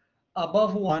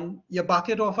above 1, you back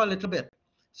it off a little bit.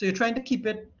 So you're trying to keep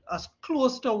it as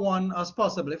close to 1 as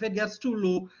possible. If it gets too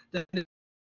low, then it's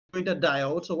going to die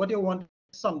out. So what you want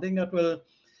is something that will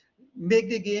make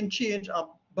the gain change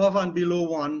above and below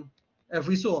 1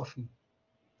 every so often.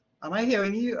 Am I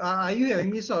hearing you? Are you hearing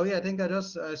me? Sorry, I think I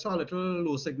saw a little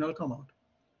low signal come out.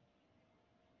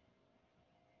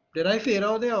 Did I fade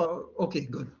out there? Okay,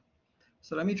 good.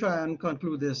 So let me try and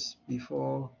conclude this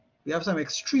before we have some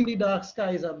extremely dark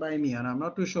skies up by me, and I'm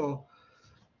not too sure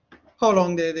how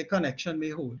long the connection may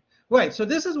hold. Right, so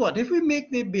this is what, if we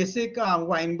make the basic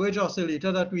Weinberg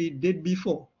oscillator that we did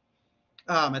before,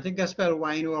 I think I spelled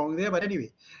wine wrong there, but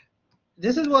anyway,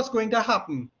 this is what's going to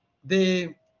happen.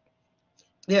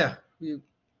 Yeah, we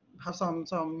have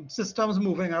some systems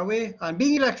moving away, and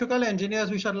being electrical engineers,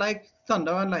 we should like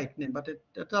thunder and lightning, but it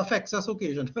affects us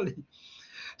occasionally.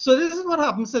 So this is what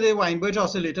happens to the Weinberg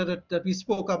oscillator that we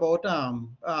spoke about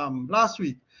last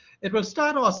week. It will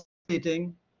start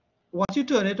oscillating once you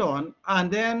turn it on,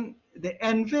 and then the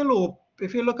envelope,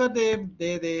 if you look at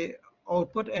the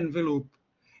output envelope,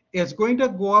 it's going to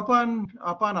go up and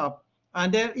up,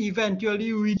 and then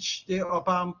eventually reach the op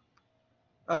amp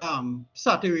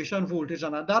saturation voltage,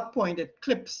 and at that point it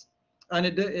clips, and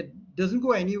it doesn't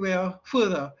go anywhere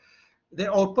further. The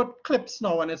output clips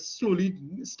now, and it slowly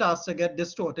starts to get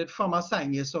distorted from a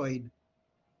sinusoid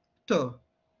to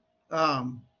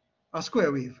a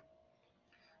square wave.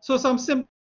 So some simple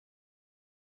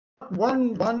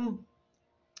there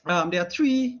are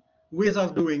 3 ways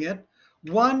of doing it.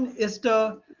 One is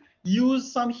to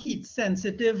use some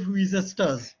heat-sensitive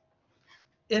resistors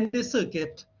in the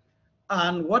circuit,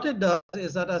 and what it does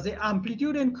is that as the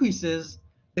amplitude increases,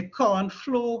 the current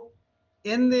flow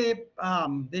in the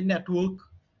network,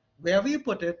 wherever you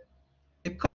put it, the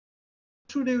current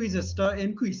through the resistor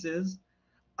increases.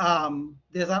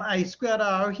 There's an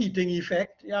I²R heating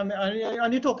effect,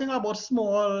 and you're talking about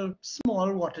small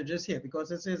wattages here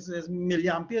because it's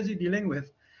milliamperes you're dealing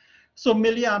with. So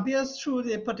milliamperes through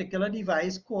the particular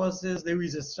device causes the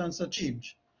resistance to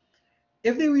change.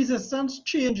 If the resistance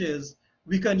changes,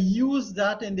 we can use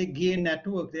that in the gain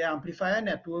network, the amplifier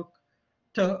network,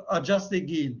 to adjust the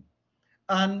gain.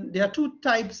 And there are 2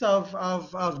 types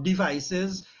of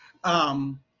devices.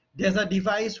 There's a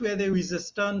device where the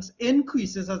resistance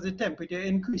increases as the temperature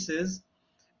increases,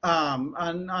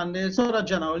 and they sort of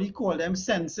generally call them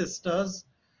sensistors,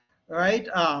 right?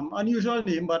 Unusual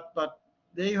name, but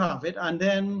there you have it. And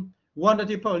then one that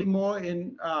you're probably more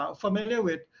familiar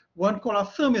with, one called a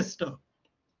thermistor,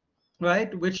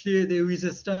 right? Which the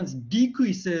resistance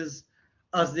decreases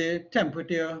as the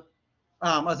temperature,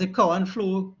 as the current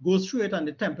flow goes through it and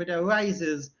the temperature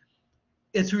rises,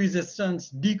 its resistance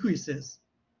decreases.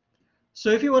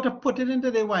 So if you were to put it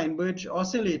into the Weinberg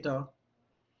oscillator,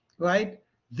 right?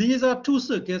 These are two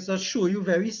circuits that show you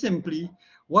very simply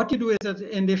what you do is that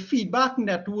in the feedback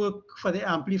network for the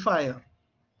amplifier.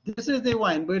 This is the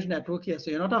Weinberg network here,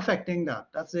 so you're not affecting that.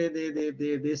 That's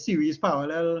the series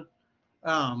parallel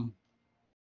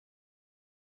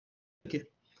circuit.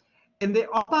 In the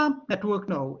op-amp network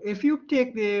now, if you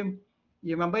take you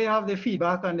remember you have the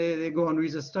feedback and the ground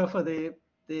resistor for the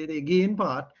gain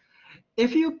part.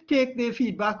 If you take the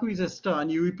feedback resistor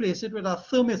and you replace it with a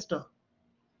thermistor,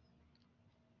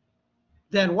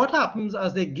 then what happens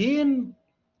as the gain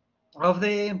of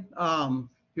the,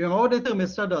 you know what the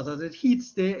thermistor does, as it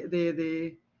heats,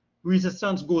 the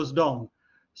resistance goes down.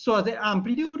 So as the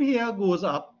amplitude here goes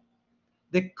up,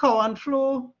 the current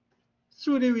flow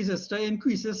through the resistor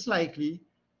increases slightly,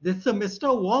 the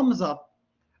thermistor warms up,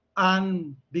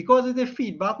 and because of the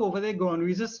feedback over the ground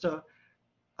resistor,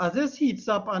 as this heats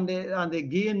up and the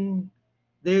gain,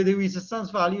 the resistance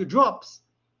value drops,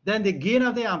 then the gain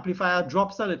of the amplifier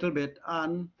drops a little bit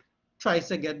and tries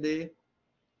to get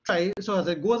so as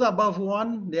it goes above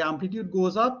 1, the amplitude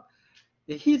goes up,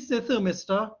 it heats the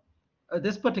thermistor.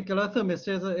 This particular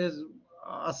thermistor is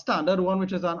a standard one,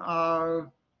 which is an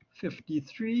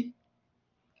R53.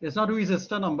 It's not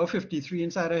resistor number 53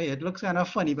 inside of here. It looks kind of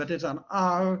funny, but it's an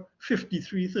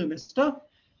R53 thermistor.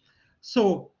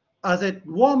 So as it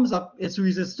warms up, its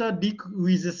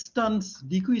resistance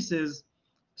decreases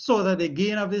so that the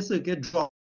gain of the circuit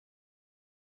drops.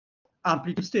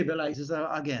 Amplitude stabilizes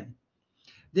again.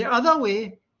 The other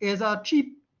way is a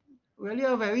cheap, really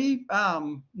a very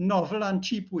novel and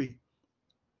cheap way,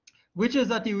 which is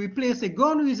that you replace a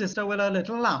ground resistor with a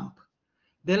little lamp.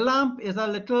 The lamp is a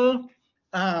little,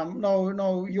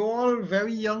 now you're all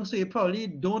very young, so you probably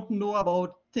don't know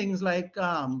about things like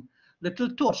little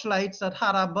torch lights that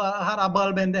had a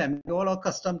bulb in them. You're all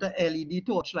accustomed to LED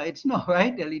torch lights, no,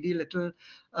 right? LED little,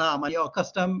 and you're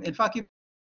accustomed, in fact, you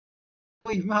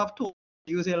even have to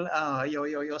use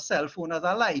your cell phone as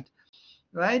a light,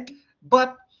 right?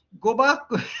 But go back.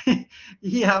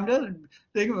 Yeah, I'm just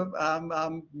thinking,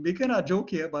 I'm making a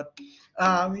joke here, but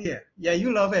yeah,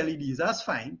 you love LEDs, that's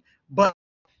fine. But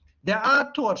there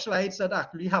are torch lights that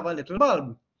actually have a little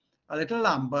bulb, a little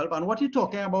lamp bulb. And what you're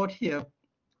talking about here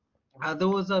are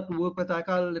those that work with like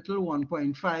a little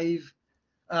 1.5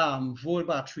 volt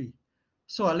battery.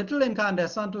 So a little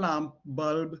incandescent lamp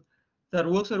bulb that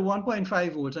works with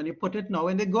 1.5 volts, and you put it now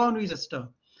in the ground resistor.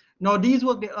 Now these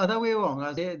work the other way around.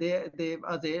 As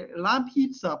the lamp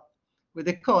heats up with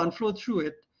the current flow through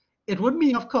it, it wouldn't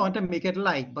be enough current to make it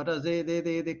light, but as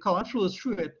the current flows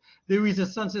through it, the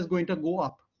resistance is going to go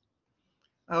up.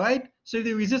 All right, so if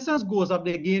the resistance goes up,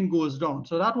 the gain goes down.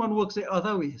 So that one works the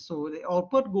other way. So the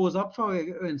output goes up, for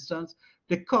instance,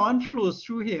 the current flows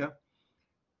through here,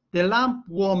 the lamp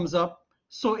warms up,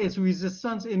 so its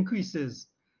resistance increases.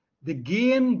 The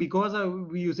gain, because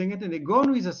we're using it in the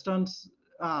ground resistance,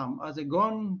 as a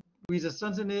ground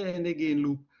resistance in the gain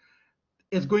loop,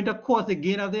 is going to cause the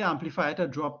gain of the amplifier to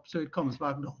drop, so it comes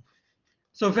back down.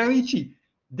 So very cheap.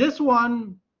 This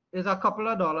one is a couple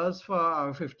of dollars for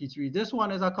R53. This one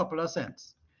is a couple of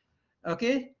cents.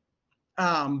 Okay,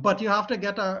 but you have to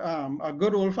get a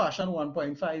good old-fashioned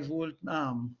 1.5 volt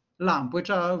lamp, which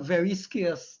are very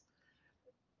scarce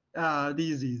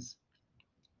these days.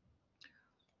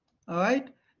 All right.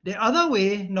 The other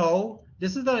way, no,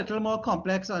 this is a little more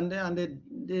complex, and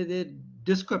the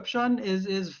description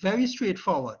is very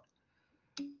straightforward.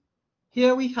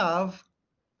 Here we have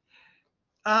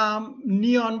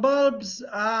neon bulbs.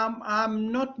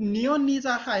 Neon needs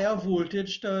a higher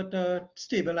voltage to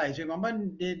stabilize. Remember,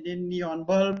 the neon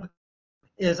bulb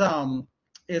is a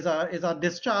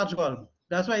discharge bulb.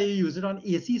 That's why you use it on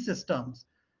AC systems.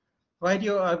 Right,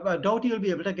 I doubt you'll be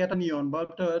able to get a neon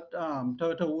bulb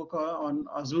to work on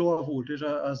as low a voltage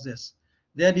as this.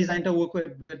 They're designed to work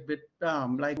with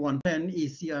like 110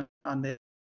 AC and the.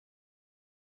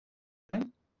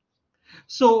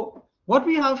 So what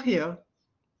we have here,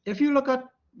 if you look at,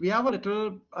 we have a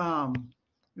little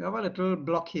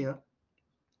block here,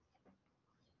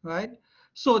 right?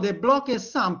 So the block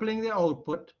is sampling the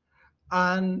output,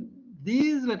 and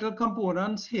these little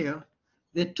components here,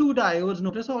 the two diodes,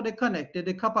 notice how they connected,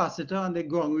 the capacitor and the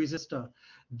ground resistor.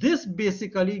 This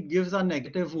basically gives a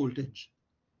negative voltage.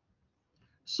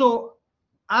 So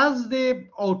as the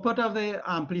output of the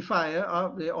amplifier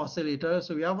of the oscillator,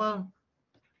 so we have a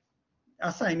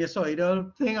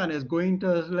sinusoidal thing, and it's going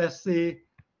to, let's say,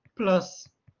 plus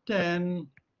 10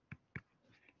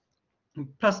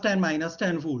 minus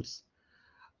 10 volts.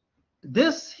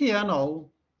 This here now,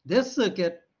 this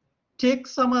circuit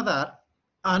takes some of that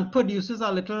and produces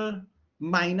a little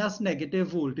minus negative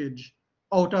voltage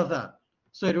out of that.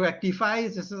 So it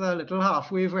rectifies. This is a little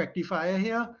half-wave rectifier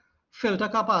here, filter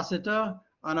capacitor,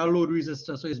 and a load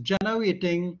resistor. So it's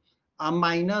generating a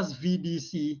minus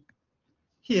VDC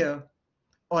here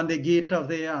on the gate of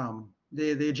the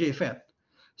JFET.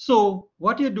 So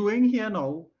what you're doing here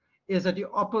now is that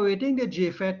you're operating the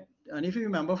JFET, and if you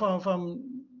remember from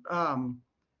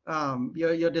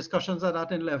your discussions on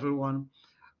that in level 1,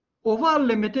 over a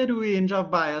limited range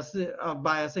of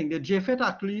biasing, the JFET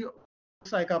actually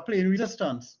looks like a plain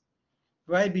resistance,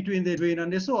 right, between the drain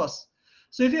and the source.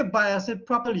 So if you bias it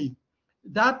properly,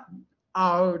 that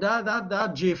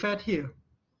JFET here,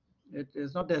 it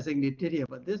is not designated here,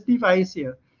 but this device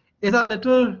here is a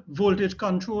little voltage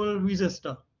control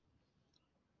resistor.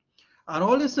 And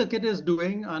all the circuit is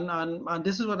doing, and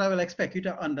this is what I will expect you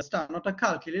to understand, not to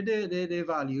calculate the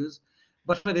values,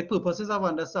 but for the purposes of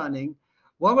understanding,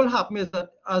 what will happen is that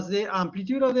as the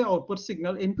amplitude of the output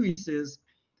signal increases,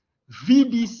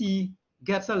 VDC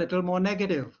gets a little more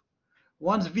negative.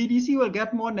 Once VDC will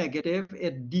get more negative,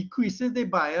 it decreases the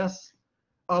bias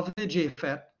of the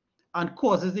JFET and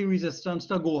causes the resistance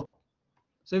to go up.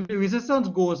 So if the resistance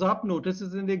goes up, notice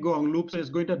it's in the ground loop, so it's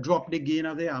going to drop the gain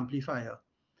of the amplifier.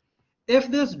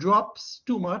 If this drops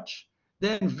too much,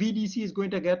 then VDC is going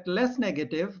to get less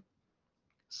negative.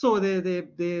 So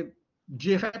the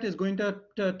JFET is going to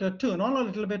turn on a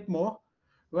little bit more,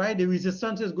 right? The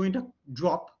resistance is going to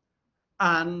drop,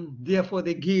 and therefore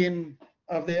the gain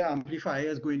of the amplifier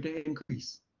is going to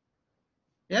increase.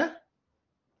 Yeah?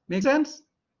 Make sense?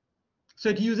 So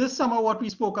it uses some of what we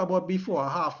spoke about before, a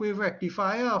half-wave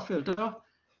rectifier, a filter,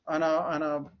 and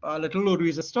a little load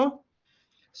resistor.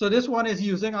 So this one is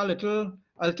using a little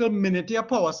miniature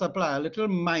power supply, a little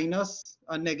minus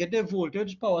a negative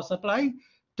voltage power supply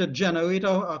to generate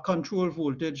a control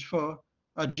voltage for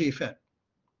a JFET.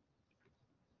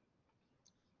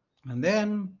 And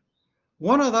then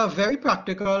one other very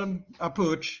practical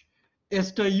approach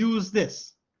is to use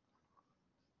this.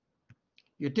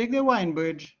 You take the wine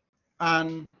bridge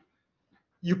and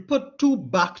you put two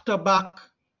back-to-back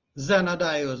Zener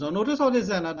diodes. Now notice how the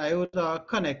Zener diodes are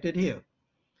connected here.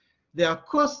 They are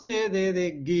across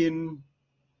the gain,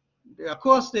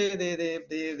 across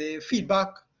the feedback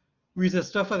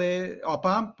resistor for the op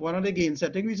amp, one of the gain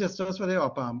setting resistors for the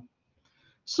op amp.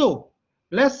 So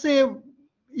let's say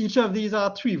each of these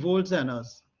are 3-volt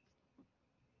Zeners.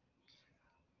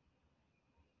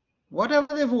 Whatever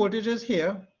the voltage is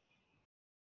here,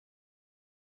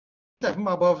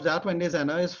 above that when the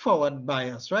Zener is forward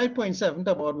biased, right? 0.7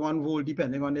 to about 1 volt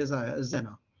depending on the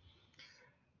Zener.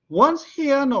 Once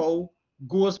here now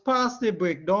goes past the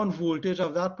breakdown voltage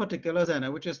of that particular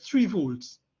Zener, which is 3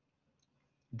 volts,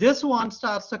 this one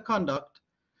starts to conduct.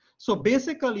 So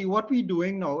basically what we're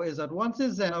doing now is that once the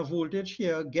Zener voltage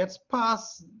here gets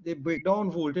past the breakdown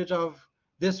voltage of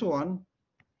this one,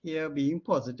 here being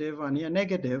positive and here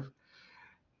negative,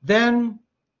 then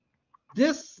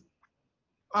this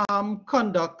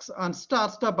conducts and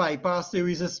starts to bypass the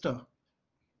resistor.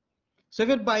 So if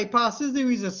it bypasses the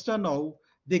resistor now,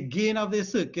 the gain of the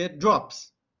circuit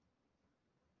drops.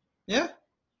 Yeah?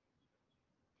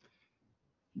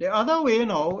 The other way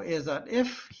now is that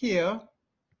if here,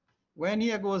 when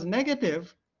here goes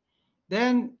negative,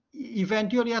 then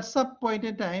eventually at some point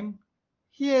in time,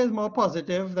 here is more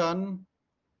positive than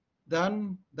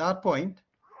that point.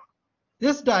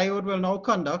 This diode will now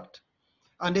conduct,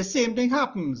 and the same thing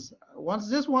happens. Once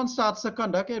this one starts to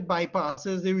conduct, it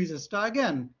bypasses the resistor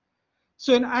again.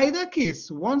 So in either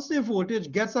case, once the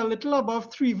voltage gets a little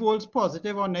above 3 volts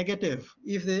positive or negative,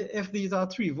 if these are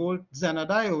 3-volt Zener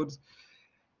diodes,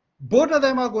 both of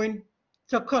them are going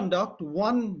to conduct,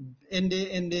 one in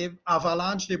the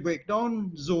avalanche, the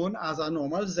breakdown zone as a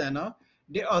normal Zener,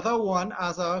 the other one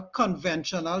as a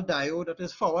conventional diode that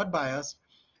is forward biased,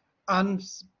 and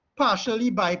partially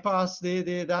bypass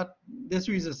this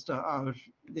resistor,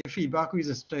 the feedback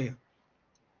resistor here.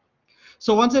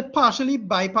 So once it partially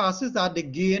bypasses that, the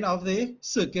gain of the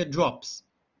circuit drops.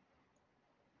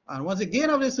 And once the gain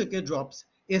of the circuit drops,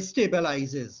 it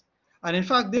stabilizes. And in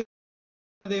fact, the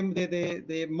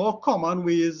more common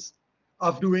ways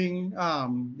of doing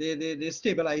the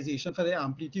stabilization for the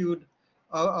amplitude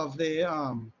of the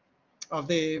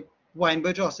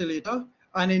Weinberg oscillator,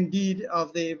 and indeed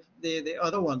of the the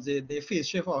other ones, the phase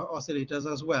shift oscillators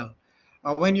as well.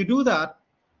 When you do that,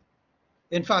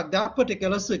 in fact, that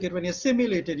particular circuit, when you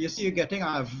simulate it, you see you're getting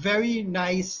a very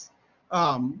nice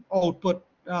output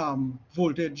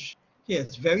voltage here.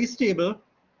 It's very stable,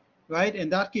 right? In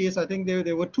that case, I think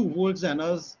there were 2-volt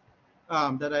Zeners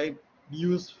that I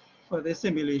used for the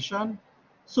simulation.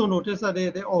 So notice that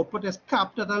the output is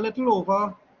capped at a little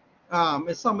over,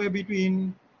 it's somewhere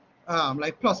between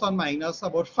like plus or minus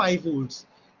about 5 volts,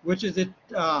 which is it,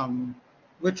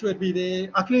 which would be the,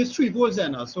 actually it's 3-volt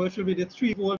Zener. So it should be the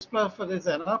 3 volts plus for the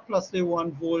Zener plus the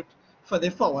 1 volt for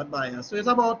the forward bias. So it's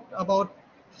about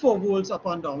 4 volts up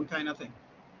and down kind of thing.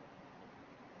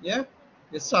 Yeah,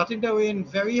 it's starting to rain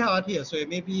very hard here, so you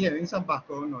may be hearing some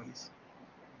background noise.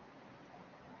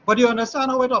 But you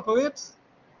understand how it operates?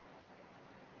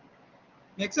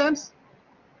 Make sense?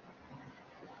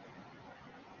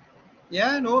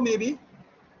 Yeah, no, maybe.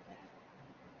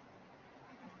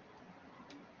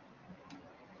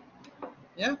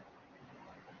 Yeah.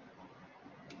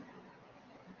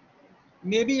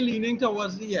 Maybe leaning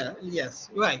towards the, yeah, yes,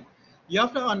 right. You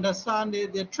have to understand,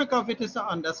 the trick of it is to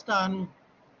understand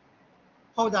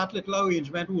how that little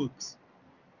arrangement works.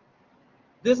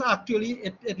 This actually,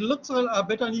 it looks a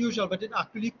bit unusual, but it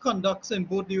actually conducts in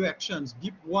both directions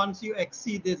once you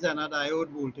exceed the Zener diode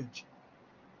voltage,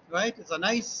 right? It's a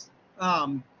nice,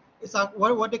 it's a,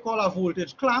 what they call a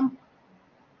voltage clamp.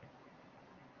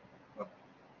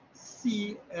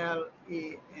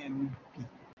 C-L-A-M-P,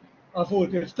 a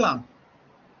voltage clamp,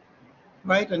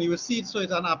 right? And you will see it, so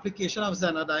it's an application of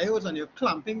Zener diodes, and you're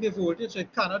clamping the voltage, so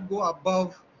it cannot go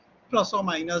above plus or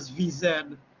minus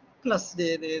VZ plus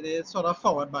the sort of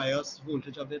forward bias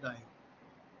voltage of the diode.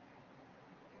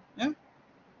 Yeah?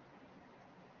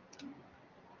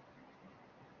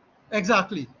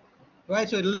 Exactly, right?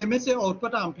 So it limits the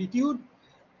output amplitude,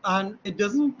 and it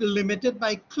doesn't limit it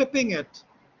by clipping it,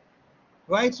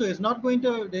 right? So it's not going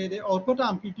to, the output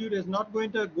amplitude is not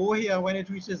going to go here when it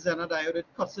reaches Zener diode, it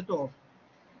cuts it off.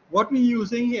 What we're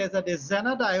using here is that the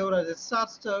Zener diode, as it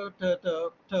starts to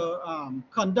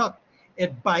conduct,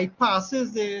 it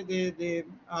bypasses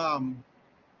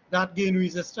that gain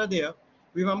resistor there.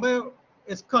 Remember,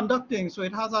 it's conducting, so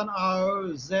it has an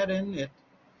RZ in it.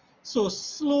 So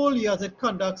slowly as it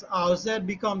conducts, RZ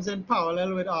becomes in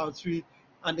parallel with R3,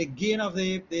 and the gain of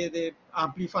the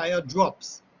amplifier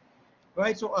drops,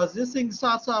 right? So as this thing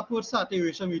starts to approach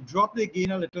saturation, we drop the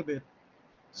gain a little bit.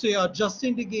 So you're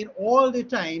adjusting the gain all the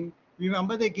time.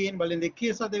 Remember the gain, well, in the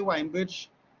case of the Weinberg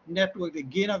network, the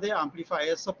gain of the amplifier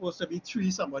is supposed to be 3.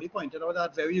 Somebody pointed out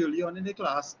that very early on in the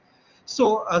class.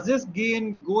 So as this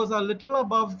gain goes a little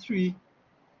above 3,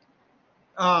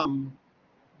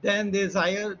 then the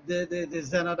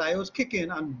Zener diodes kick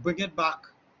in and bring it back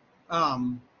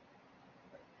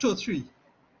to 3,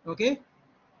 okay?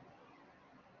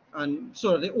 And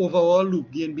so the overall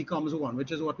loop gain becomes 1,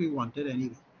 which is what we wanted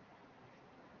anyway.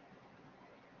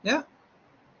 Yeah?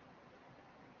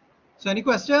 So any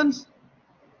questions?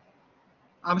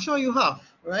 I'm sure you have,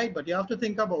 right? But you have to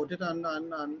think about it and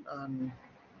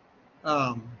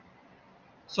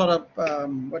sort of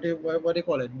what do you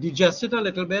call it? Digest it a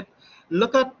little bit.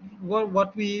 Look at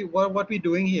what we're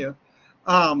doing here.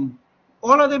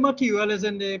 All of the material is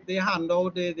in the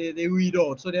handout, the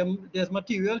readout. So there's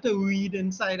material to read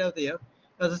inside of there.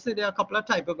 As I said, there are a couple of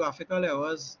typographical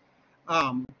errors.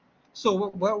 So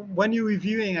when you're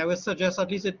reviewing, I would suggest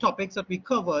at least the topics that we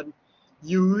covered,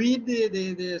 you read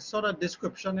the sort of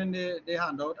description in the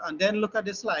handout, and then look at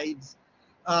the slides,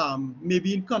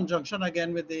 maybe in conjunction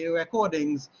again with the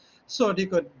recordings, so they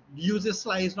could use the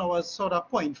slides now as sort of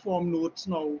point form notes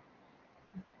now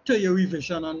to your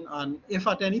revision. And if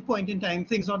at any point in time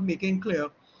things not making clear,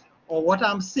 or what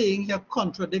I'm saying here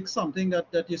contradicts something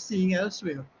that you're seeing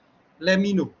elsewhere, let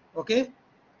me know, okay?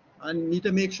 I need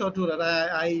to make sure too that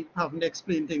I haven't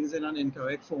explained things in an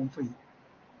incorrect form for you.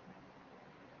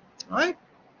 All right?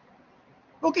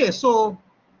 Okay, so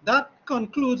that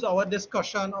concludes our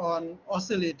discussion on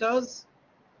oscillators,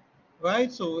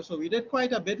 right? So we did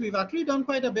quite a bit. We've actually done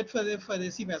quite a bit for the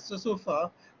semester so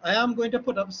far. I am going to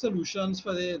put up solutions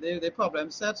for the problem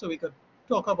set, so we could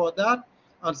talk about that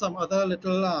and some other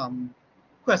little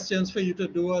questions for you to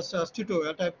do as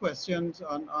tutorial type questions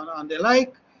on the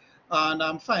like. And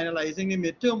I'm finalizing the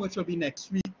midterm, which will be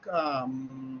next week.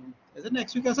 Is it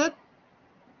next week, I said?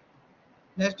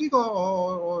 Next week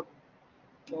or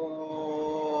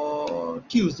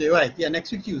Tuesday, right? Yeah,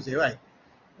 next week Tuesday, right?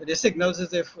 The signals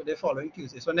is the following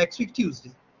Tuesday. So next week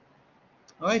Tuesday.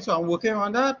 All right, so I'm working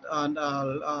on that, and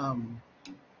I'll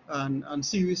and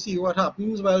see what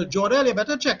happens. Well, Jordan, you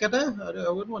better check it. I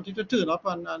wouldn't want you to turn up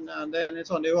and then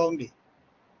it's on the wrong day.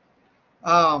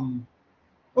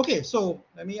 Okay, so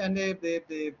let me end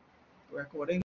the recording.